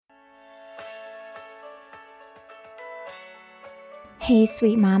Hey,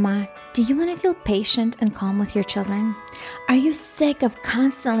 sweet mama, do you want to feel patient and calm with your children? Are you sick of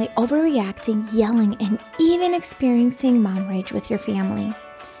constantly overreacting, yelling, and even experiencing mom rage with your family?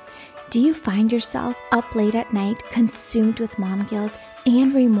 Do you find yourself up late at night consumed with mom guilt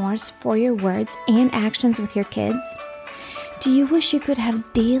and remorse for your words and actions with your kids? Do you wish you could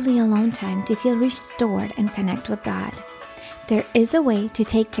have daily alone time to feel restored and connect with God? There is a way to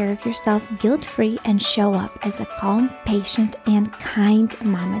take care of yourself guilt-free and show up as a calm, patient, and kind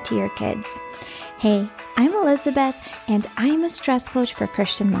mama to your kids. Hey, I'm Elizabeth, and I'm a stress coach for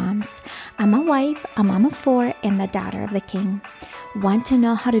Christian moms. I'm a wife, a mom of 4, and the daughter of the King. Want to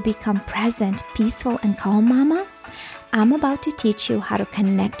know how to become present, peaceful, and calm mama? I'm about to teach you how to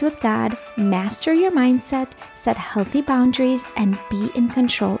connect with God, master your mindset, set healthy boundaries, and be in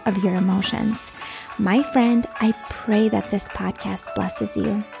control of your emotions. My friend, I pray that this podcast blesses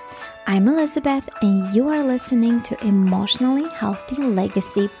you. I'm Elizabeth, and you are listening to Emotionally Healthy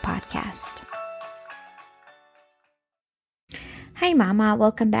Legacy Podcast. Hi, Mama.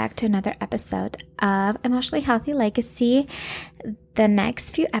 Welcome back to another episode of Emotionally Healthy Legacy. The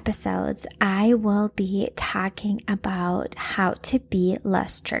next few episodes, I will be talking about how to be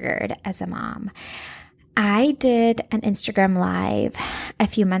less triggered as a mom. I did an Instagram Live a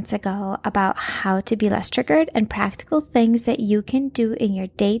few months ago about how to be less triggered and practical things that you can do in your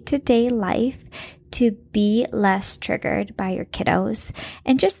day-to-day life to be less triggered by your kiddos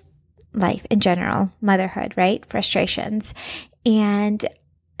and just life in general, motherhood, right? Frustrations. And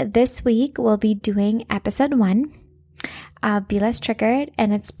this week we'll be doing episode 1 of Be Less Triggered,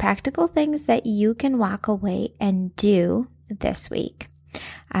 and it's practical things that you can walk away and do this week.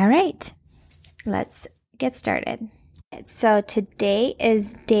 All right, let's get started. So today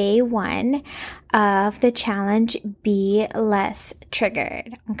is day 1 of the challenge, Be Less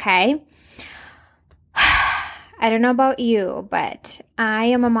Triggered, okay? I don't know about you, but I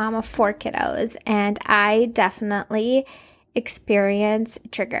am a mom of 4 kiddos, and I definitely experience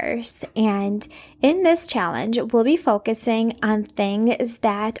triggers. And in this challenge, we'll be focusing on things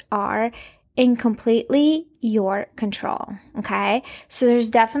that are in completely your control, okay? So there's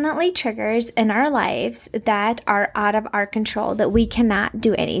definitely triggers in our lives that are out of our control that we cannot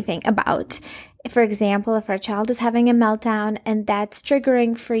do anything about. For example, if our child is having a meltdown and that's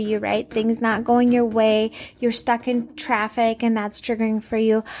triggering for you, right? Things not going your way, you're stuck in traffic and that's triggering for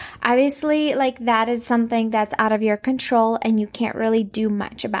you. Obviously, that is something that's out of your control and you can't really do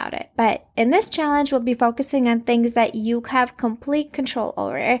much about it. But in this challenge, we'll be focusing on things that you have complete control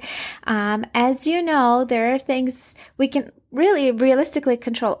over. As you know, there are things we can really realistically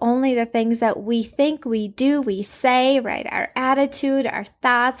control only the things that we think, we do, we say, right? Our attitude, our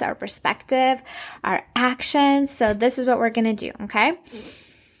thoughts, our perspective, our actions. So this is what we're going to do, okay?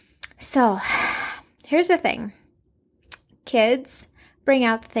 So here's the thing. Kids bring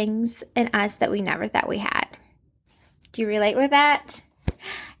out things in us that we never thought we had. Do you relate with that?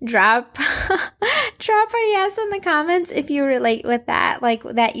 Drop a yes in the comments if you relate with that,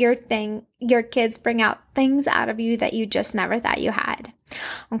 that your kids bring out things out of you that you just never thought you had.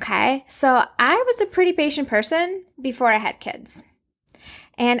 Okay, so I was a pretty patient person before I had kids.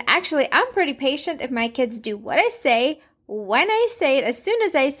 And actually, I'm pretty patient if my kids do what I say, when I say it, as soon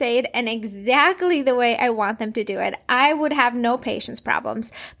as I say it, and exactly the way I want them to do it. I would have no patience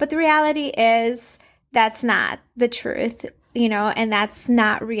problems. But the reality is that's not the truth. And that's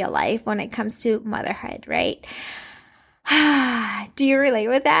not real life when it comes to motherhood, right? Do you relate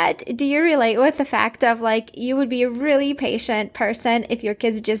with that? Do you relate with the fact of you would be a really patient person if your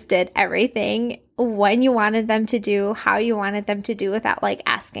kids just did everything when you wanted them to do, how you wanted them to do without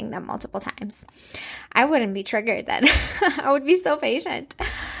asking them multiple times? I wouldn't be triggered then. I would be so patient.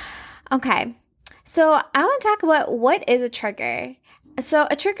 Okay. So I want to talk about what is a trigger. So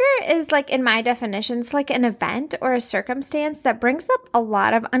a trigger is in my definition, it's an event or a circumstance that brings up a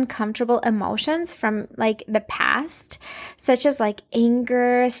lot of uncomfortable emotions from the past, such as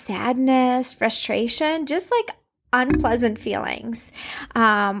anger, sadness, frustration, just unpleasant feelings.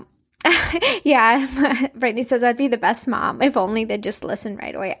 Yeah, Brittany says I'd be the best mom if only they'd just listen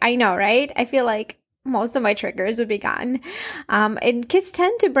right away. I know, right? I feel most of my triggers would be gone. And kids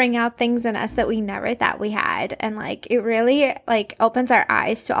tend to bring out things in us that we never thought we had. And it really opens our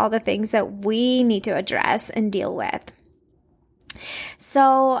eyes to all the things that we need to address and deal with.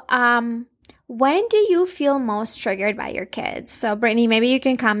 So, when do you feel most triggered by your kids? So Brittany, maybe you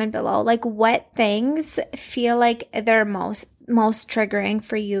can comment below, what things feel they're most triggering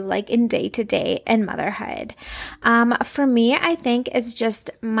for you, in day-to-day and motherhood. For me, I think it's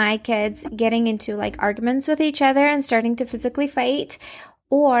just my kids getting into arguments with each other and starting to physically fight,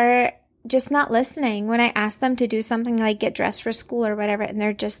 or just not listening when I ask them to do something like get dressed for school or whatever, and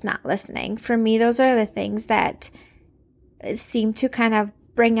they're just not listening. For me, those are the things that seem to kind of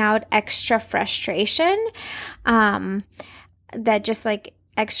bring out extra frustration, that just like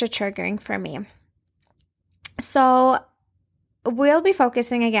extra triggering for me. So we'll be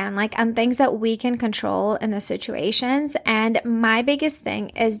focusing again, like on things that we can control in the situations. And my biggest thing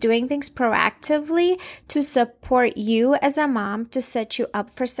is doing things proactively to support you as a mom, to set you up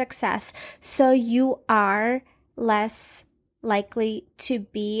for success, so you are less likely to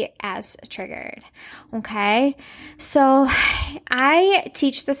be as triggered. Okay. So I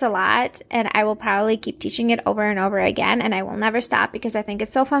teach this a lot, and I will probably keep teaching it over and over again, and I will never stop because I think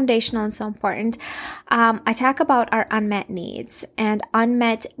it's so foundational and so important. I talk about our unmet needs and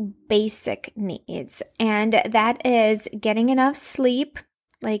unmet basic needs, and that is getting enough sleep,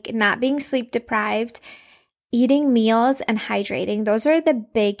 like not being sleep deprived, eating meals, and hydrating. Those are the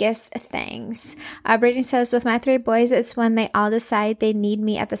biggest things. Brittany says, with my 3 boys, it's when they all decide they need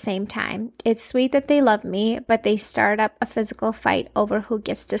me at the same time. It's sweet that they love me, but they start up a physical fight over who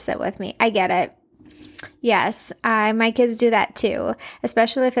gets to sit with me. I get it. Yes, my kids do that too,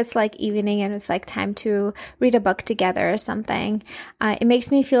 especially if it's like evening and it's like time to read a book together or something. It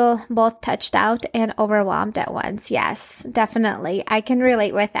makes me feel both touched out and overwhelmed at once. Yes, definitely. I can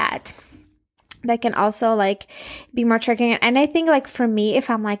relate with that. That can also like be more triggering. And I think like for me,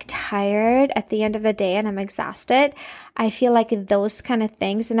 if I'm like tired at the end of the day and I'm exhausted, I feel like those kind of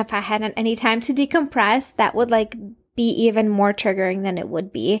things. And if I hadn't any time to decompress, that would like be even more triggering than it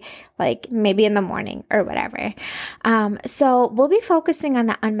would be like maybe in the morning or whatever. So we'll be focusing on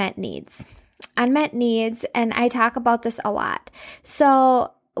the unmet needs, and I talk about this a lot.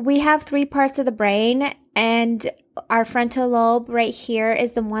 So we have 3 parts of the brain, and our frontal lobe right here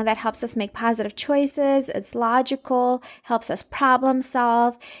is the one that helps us make positive choices. It's logical, helps us problem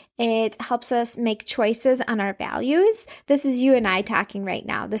solve. It helps us make choices on our values. This is you and I talking right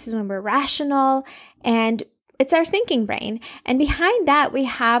now. This is when we're rational, and it's our thinking brain. And behind that, we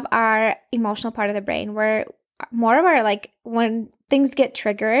have our emotional part of the brain, where more of our, like, when things get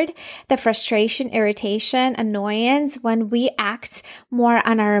triggered, the frustration, irritation, annoyance, when we act more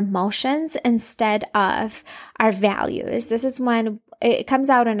on our emotions instead of our values. This is when it comes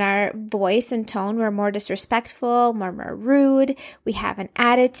out in our voice and tone. We're more disrespectful, more rude. We have an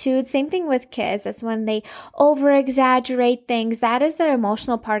attitude. Same thing with kids. That's when they over exaggerate things. That is their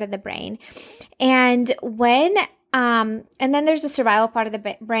emotional part of the brain. And and then there's the survival part of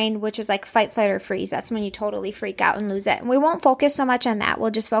the brain, which is like fight, flight, or freeze. That's when you totally freak out and lose it. And we won't focus so much on that.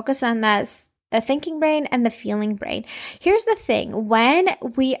 We'll just focus on the thinking brain and the feeling brain. Here's the thing. When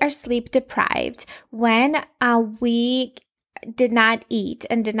we are sleep deprived, when we did not eat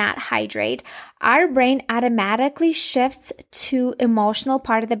and did not hydrate, our brain automatically shifts to emotional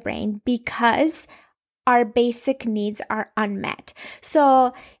part of the brain because our basic needs are unmet.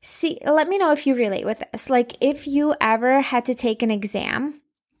 So let me know if you relate with this. Like if you ever had to take an exam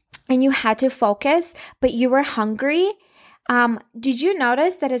and you had to focus, but you were hungry, did you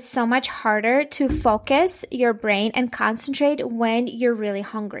notice that it's so much harder to focus your brain and concentrate when you're really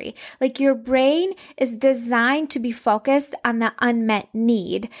hungry? Like your brain is designed to be focused on the unmet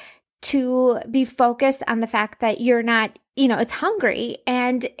need, to be focused on the fact that you're not, it's hungry,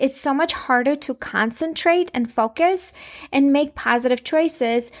 and it's so much harder to concentrate and focus and make positive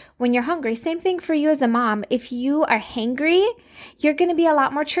choices when you're hungry. Same thing for you as a mom. If you are hangry, you're going to be a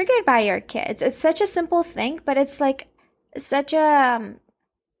lot more triggered by your kids. It's such a simple thing, but it's like such a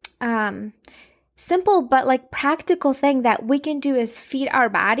simple but like practical thing that we can do is feed our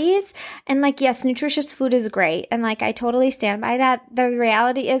bodies. And like, yes, nutritious food is great. And like, I totally stand by that. The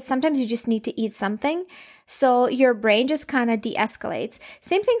reality is sometimes you just need to eat something, so your brain just kind of de-escalates.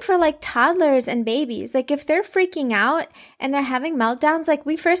 Same thing for like toddlers and babies. Like if they're freaking out and they're having meltdowns, like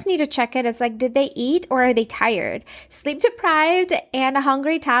we first need to check it. It's like, did they eat or are they tired? Sleep deprived and a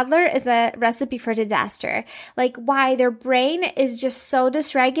hungry toddler is a recipe for disaster. Like why? Their brain is just so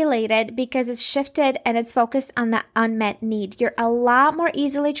dysregulated because it's shifted and it's focused on the unmet need. You're a lot more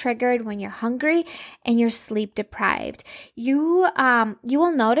easily triggered when you're hungry and you're sleep deprived. You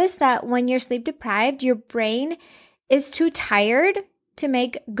will notice that when you're sleep deprived, your brain is too tired to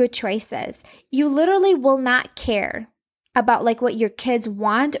make good choices. You literally will not care about like what your kids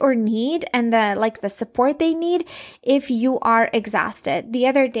want or need and the support they need if you are exhausted. The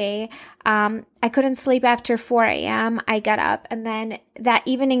other day, I couldn't sleep after 4 a.m. I got up, and then that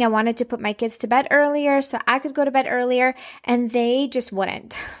evening I wanted to put my kids to bed earlier so I could go to bed earlier, and they just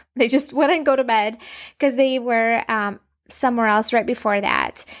wouldn't. They just wouldn't go to bed because they were somewhere else right before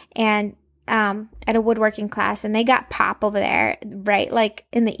that. And at a woodworking class, and they got pop over there, right? Like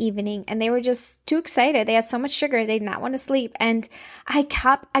in the evening, and they were just too excited. They had so much sugar. They did not want to sleep. And I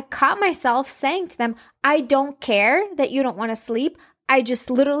caught myself saying to them, I don't care that you don't want to sleep. I just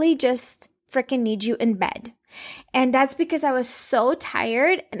literally just freaking need you in bed. And that's because I was so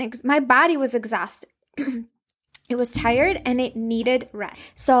tired and my body was exhausted. It was tired and it needed rest.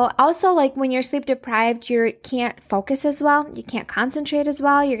 So also, like, when you're sleep deprived, you can't focus as well. You can't concentrate as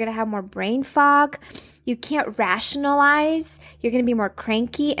well. You're going to have more brain fog. You can't rationalize. You're going to be more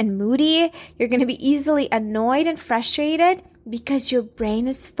cranky and moody. You're going to be easily annoyed and frustrated because your brain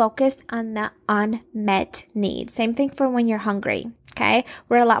is focused on the unmet needs. Same thing for when you're hungry. Okay,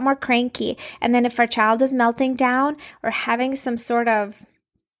 we're a lot more cranky. And then if our child is melting down or having some sort of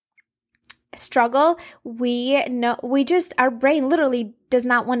struggle, our brain literally does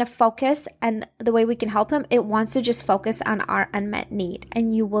not want to focus, and the way we can help him, it wants to just focus on our unmet need,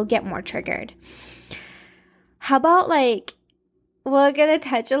 and you will get more triggered. How about, like, we're going to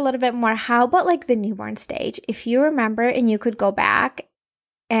touch a little bit more. How about, like, the newborn stage? If you remember and you could go back,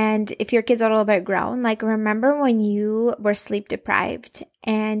 and if your kids are a little bit grown, like, remember when you were sleep deprived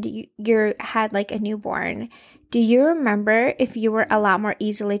and you had like a newborn. Do you remember if you were a lot more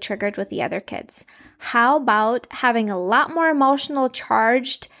easily triggered with the other kids? How about having a lot more emotional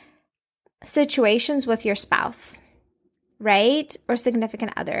charged situations with your spouse, right? Or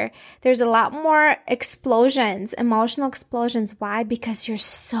significant other? There's a lot more explosions, emotional explosions. Why? Because you're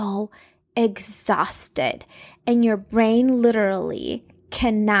so exhausted and your brain literally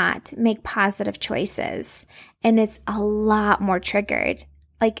cannot make positive choices, and it's a lot more triggered.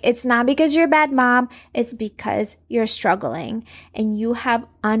 Like, it's not because you're a bad mom, it's because you're struggling and you have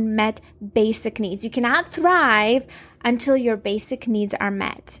unmet basic needs. You cannot thrive until your basic needs are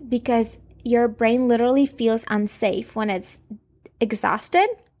met, because your brain literally feels unsafe when it's exhausted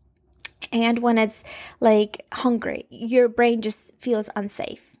and when it's like hungry. Your brain just feels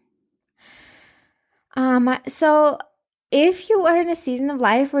unsafe. So if you are in a season of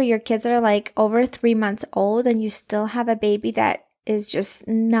life where your kids are like over 3 months old and you still have a baby that is just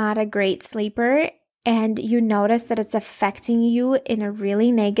not a great sleeper, and you notice that it's affecting you in a really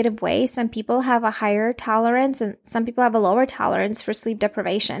negative way, some people have a higher tolerance and some people have a lower tolerance for sleep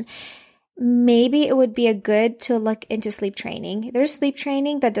deprivation. Maybe it would be good to look into sleep training. There's sleep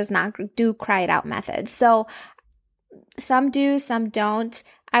training that does not do cry it out methods. So some do, some don't.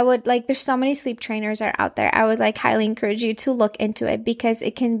 There's so many sleep trainers are out there. I would highly encourage you to look into it, because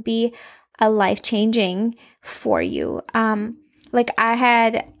it can be a life-changing for you.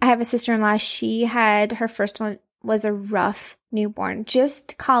 I have a sister-in-law. She had her first one was a rough newborn,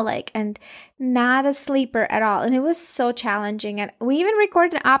 just colic and not a sleeper at all. And it was so challenging. And we even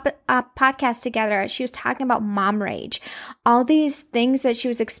recorded a podcast together. She was talking about mom rage, all these things that she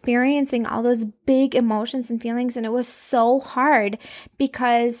was experiencing, all those big emotions and feelings. And it was so hard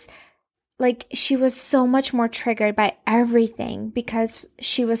because she was so much more triggered by everything because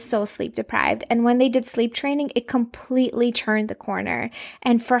she was so sleep deprived. And when they did sleep training, it completely turned the corner.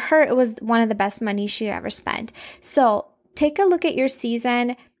 And for her, it was one of the best money she ever spent. So take a look at your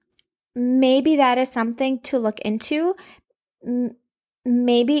season. Maybe that is something to look into.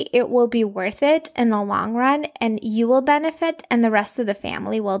 Maybe it will be worth it in the long run, and you will benefit and the rest of the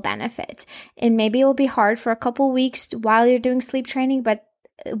family will benefit. And maybe it will be hard for a couple weeks while you're doing sleep training, but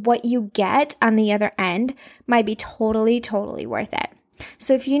what you get on the other end might be totally, totally worth it.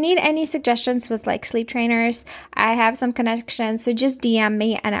 So if you need any suggestions with sleep trainers, I have some connections. So just DM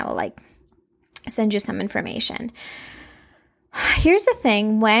me and I will send you some information. Here's the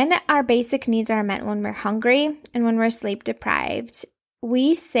thing. When our basic needs are met, when we're hungry and when we're sleep deprived,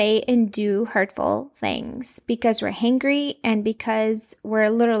 we say and do hurtful things because we're hangry and because we're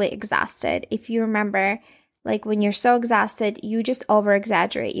literally exhausted. If you remember, when you're so exhausted, you just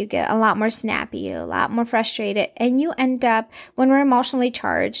over-exaggerate. You get a lot more snappy, a lot more frustrated, and you end up, when we're emotionally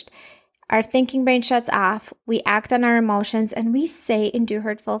charged, our thinking brain shuts off, we act on our emotions, and we say and do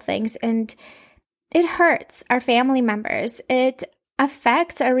hurtful things, and it hurts our family members. It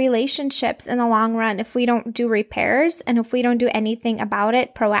affects our relationships in the long run if we don't do repairs and if we don't do anything about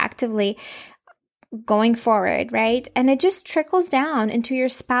it proactively going forward, right? And it just trickles down into your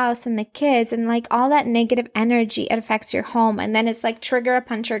spouse and the kids, and all that negative energy, it affects your home. And then it's trigger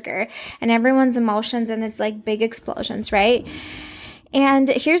upon trigger and everyone's emotions, and it's big explosions, right? And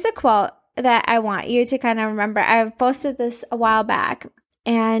here's a quote that I want you to kind of remember. I've posted this a while back,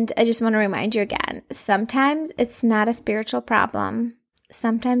 and I just want to remind you again. Sometimes it's not a spiritual problem.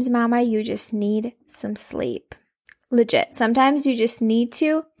 Sometimes, mama, you just need some sleep. Legit. Sometimes you just need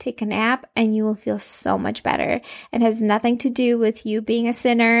to take a nap and you will feel so much better. It has nothing to do with you being a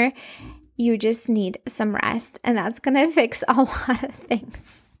sinner. you just need some rest, and that's going to fix a lot of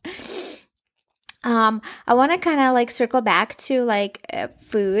things. I want to kind of like circle back to like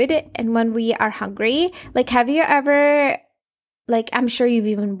food and when we are hungry. Like, have you ever, like, I'm sure you've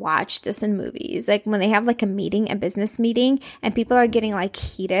even watched this in movies, like when they have like a business meeting, and people are getting like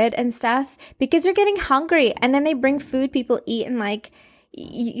heated and stuff because they're getting hungry, and then they bring food, people eat, and like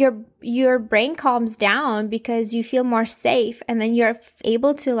your brain calms down because you feel more safe, and then you're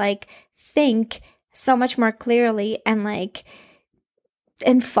able to like think so much more clearly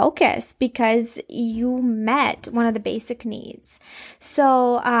and focus because you met one of the basic needs.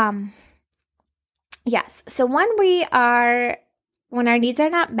 So, yes. So when our needs are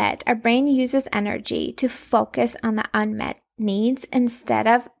not met, our brain uses energy to focus on the unmet needs instead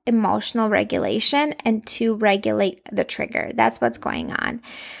of emotional regulation and to regulate the trigger. That's what's going on.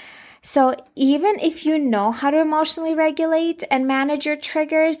 So even if you know how to emotionally regulate and manage your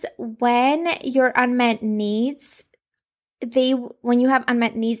triggers, when your unmet needs, when you have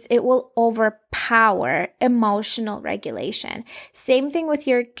unmet needs, it will overpower emotional regulation. Same thing with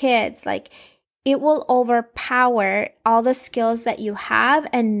your kids. Like, it will overpower all the skills that you have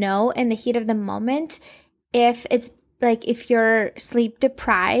and know in the heat of the moment. If you're sleep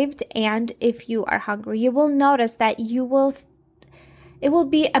deprived and if you are hungry, you will notice that it will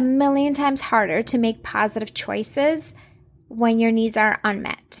be a million times harder to make positive choices when your needs are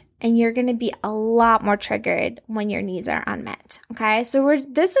unmet. And you're going to be a lot more triggered when your needs are unmet. Okay. So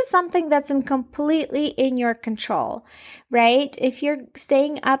this is something that's completely in your control, right? If you're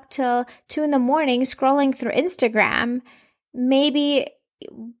staying up till 2 a.m. scrolling through Instagram, maybe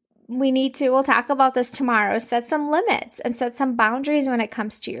we'll talk about this tomorrow, set some limits and set some boundaries when it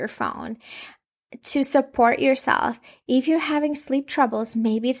comes to your phone. To support yourself. If you're having sleep troubles,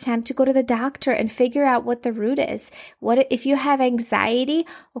 maybe it's time to go to the doctor and figure out what the root is. What if you have anxiety?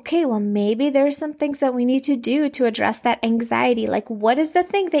 Okay, well, maybe there's some things that we need to do to address that anxiety. Like, what is the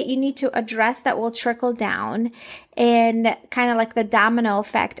thing that you need to address that will trickle down and kind of like the domino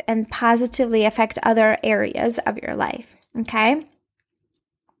effect and positively affect other areas of your life? Okay.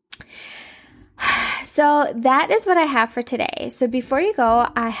 So that is what I have for today. So before you go,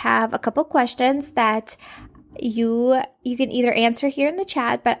 I have a couple questions that you can either answer here in the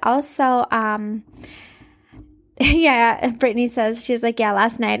chat, but also, yeah, Brittany says, she's like, yeah,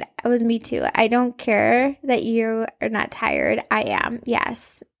 last night it was me too. I don't care that you are not tired. I am.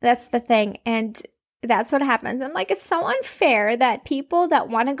 Yes, that's the thing. And that's what happens. I'm like, it's so unfair that people that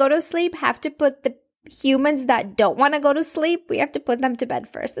want to go to sleep have to put the humans that don't want to go to sleep, we have to put them to bed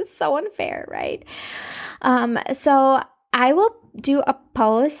first. It's so unfair, right? So I will do a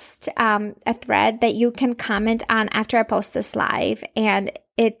post, a thread that you can comment on after I post this live, and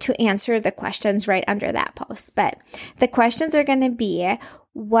to answer the questions right under that post. But the questions are going to be,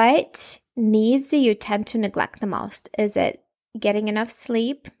 what needs do you tend to neglect the most? Is it getting enough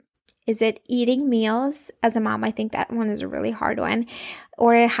sleep? Is it eating meals? As a mom, I think that one is a really hard one.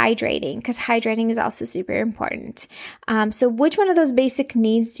 Or hydrating, because hydrating is also super important. So which one of those basic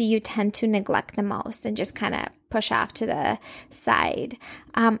needs do you tend to neglect the most and just kind of push off to the side?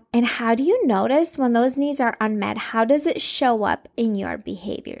 And how do you notice when those needs are unmet? How does it show up in your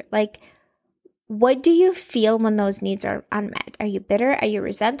behavior? Like, what do you feel when those needs are unmet? Are you bitter? Are you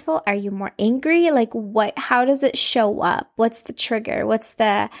resentful? Are you more angry? Like, how does it show up? What's the trigger? What's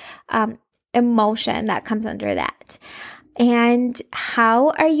the emotion that comes under that? And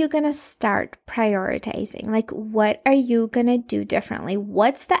how are you going to start prioritizing? Like, what are you going to do differently?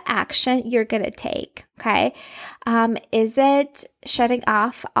 What's the action you're going to take? Okay. Is it shutting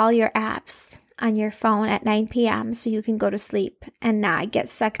off all your apps on your phone at 9 p.m. so you can go to sleep and not get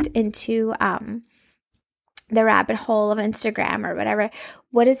sucked into the rabbit hole of Instagram or whatever?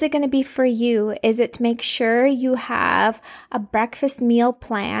 What is it going to be for you? Is it to make sure you have a breakfast meal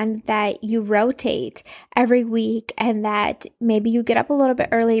plan that you rotate every week, and that maybe you get up a little bit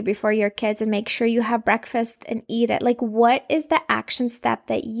early before your kids and make sure you have breakfast and eat it? Like, what is the action step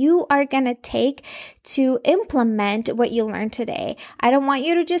that you are going to take to implement what you learned today? I don't want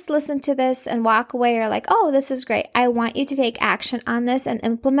you to just listen to this and walk away or like, oh, this is great. I want you to take action on this and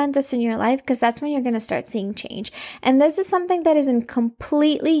implement this in your life, because that's when you're going to start seeing change. And this is something that is in completely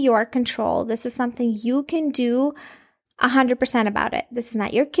your control. This is something you can do 100% about it. This is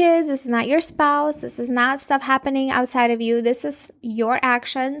not your kids. This is not your spouse. This is not stuff happening outside of you. This is your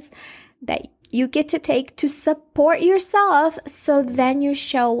actions that you get to take to support yourself, so then you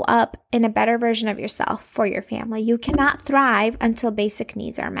show up in a better version of yourself for your family. You cannot thrive until basic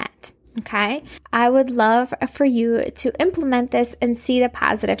needs are met. Okay. I would love for you to implement this and see the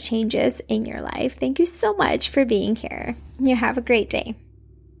positive changes in your life. Thank you so much for being here. You have a great day.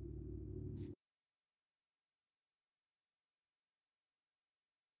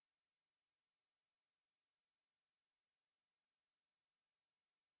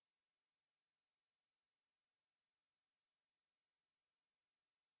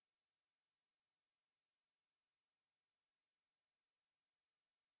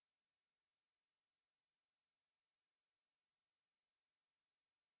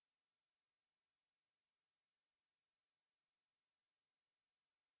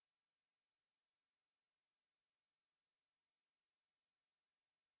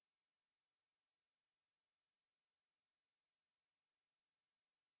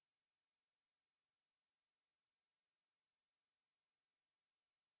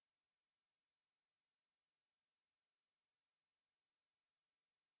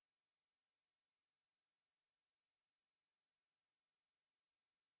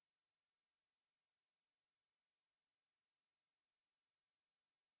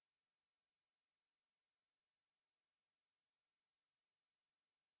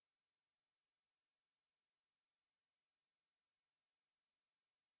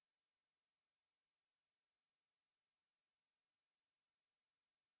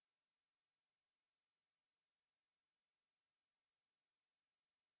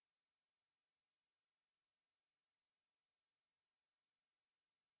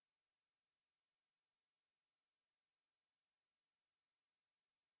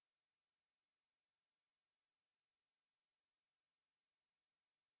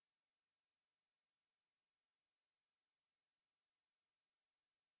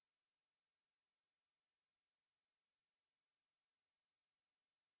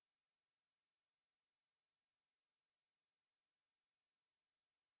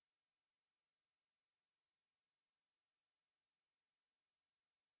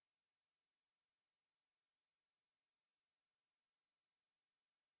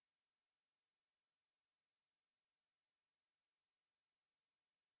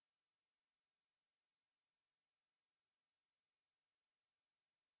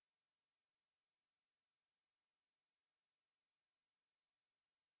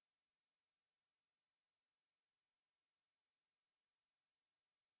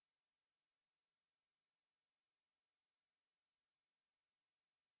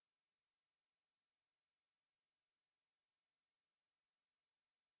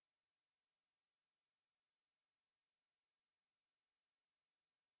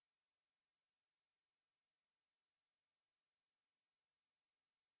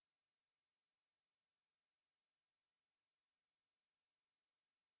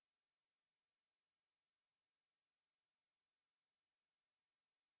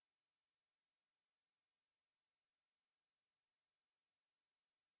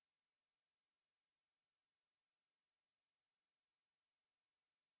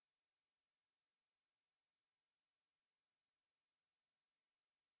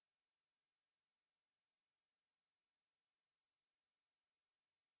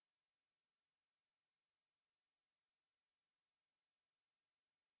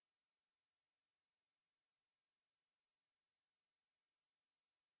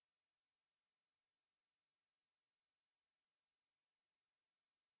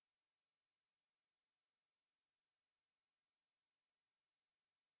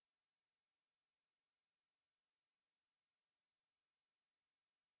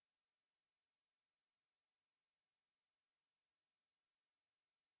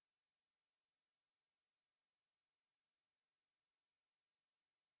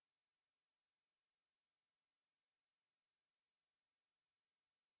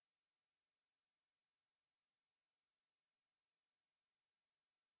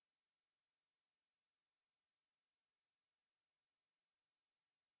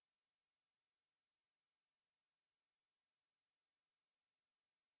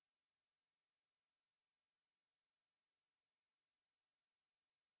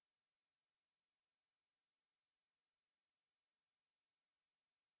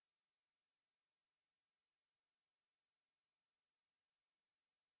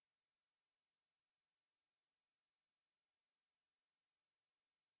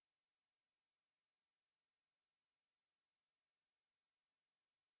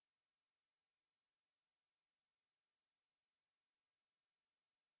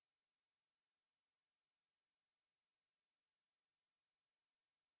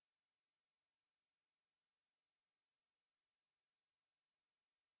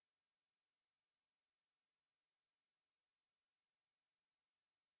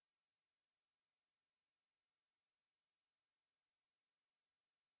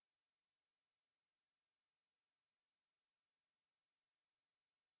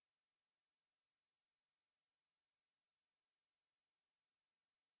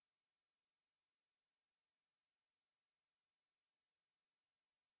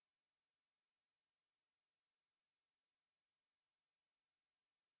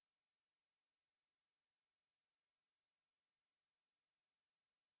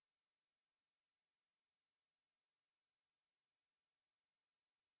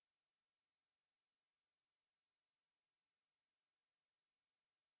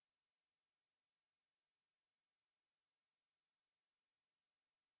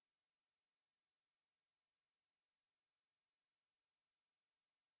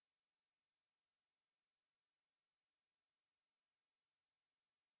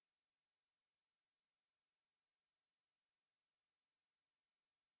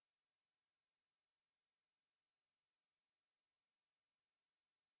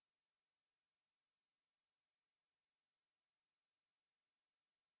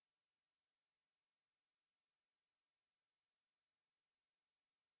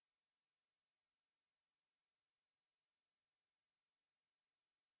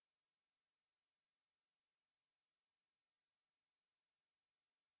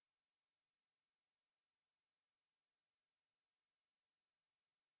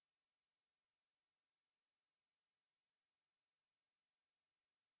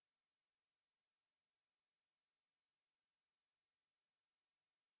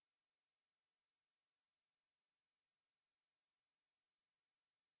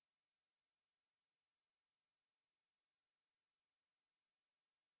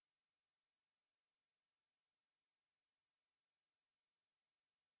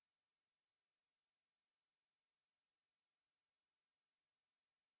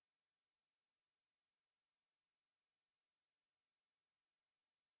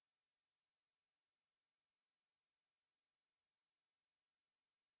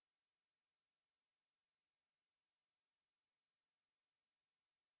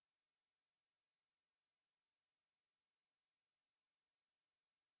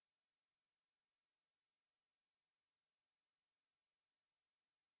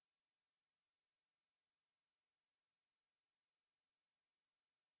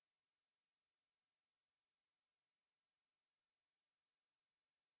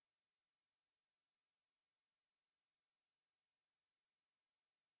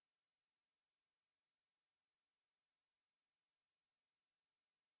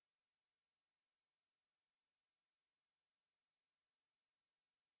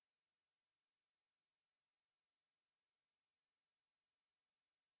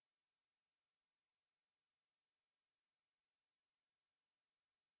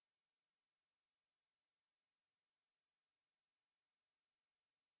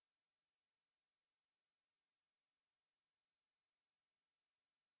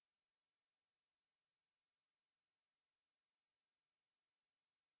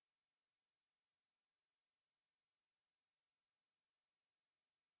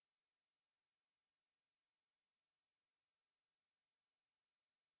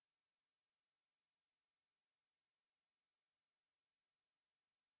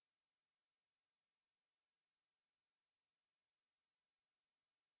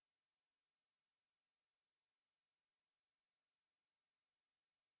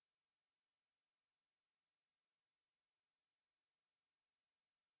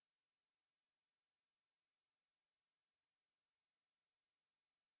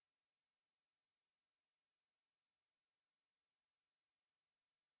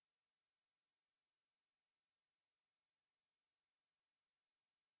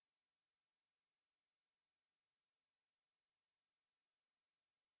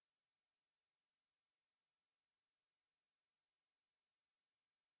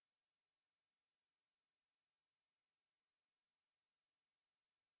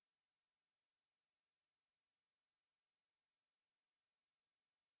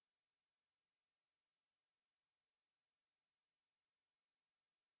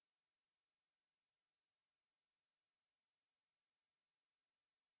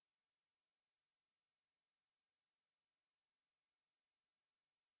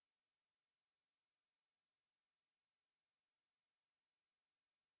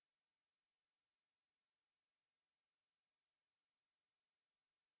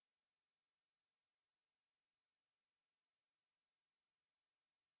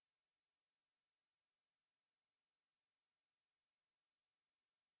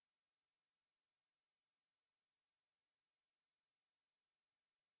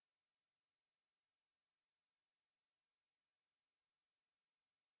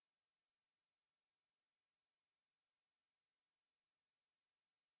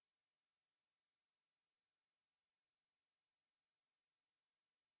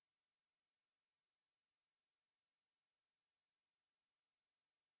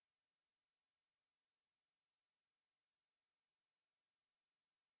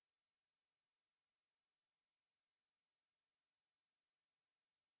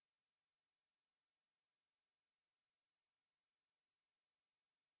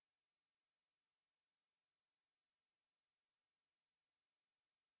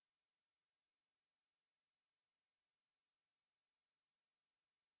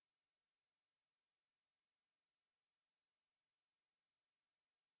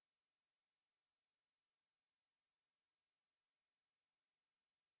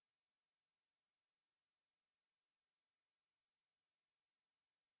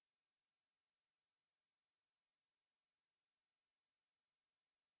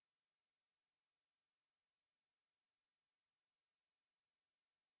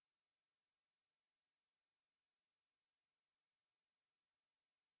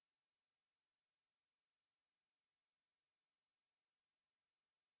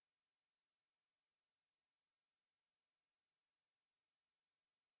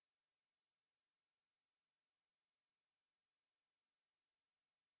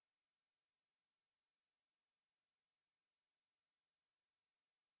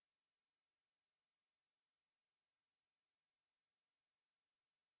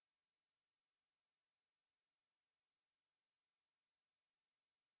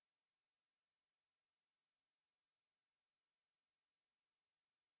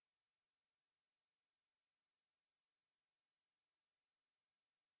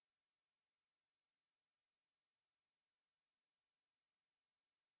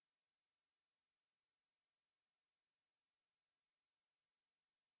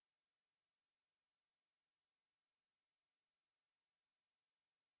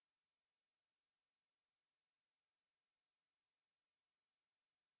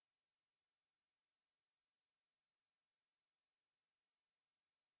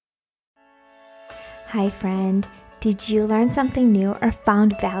 Hi, friend. Did you learn something new or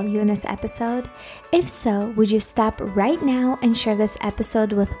found value in this episode? If so, would you stop right now and share this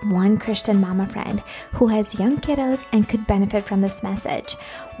episode with one Christian mama friend who has young kiddos and could benefit from this message?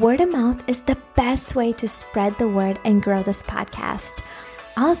 Word of mouth is the best way to spread the word and grow this podcast.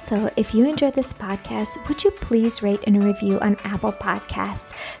 Also, if you enjoyed this podcast, would you please rate and review on Apple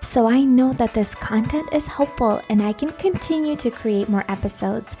Podcasts so I know that this content is helpful and I can continue to create more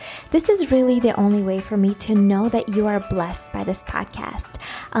episodes. This is really the only way for me to know that you are blessed by this podcast.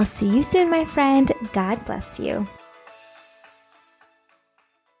 I'll see you soon, my friend. God bless you.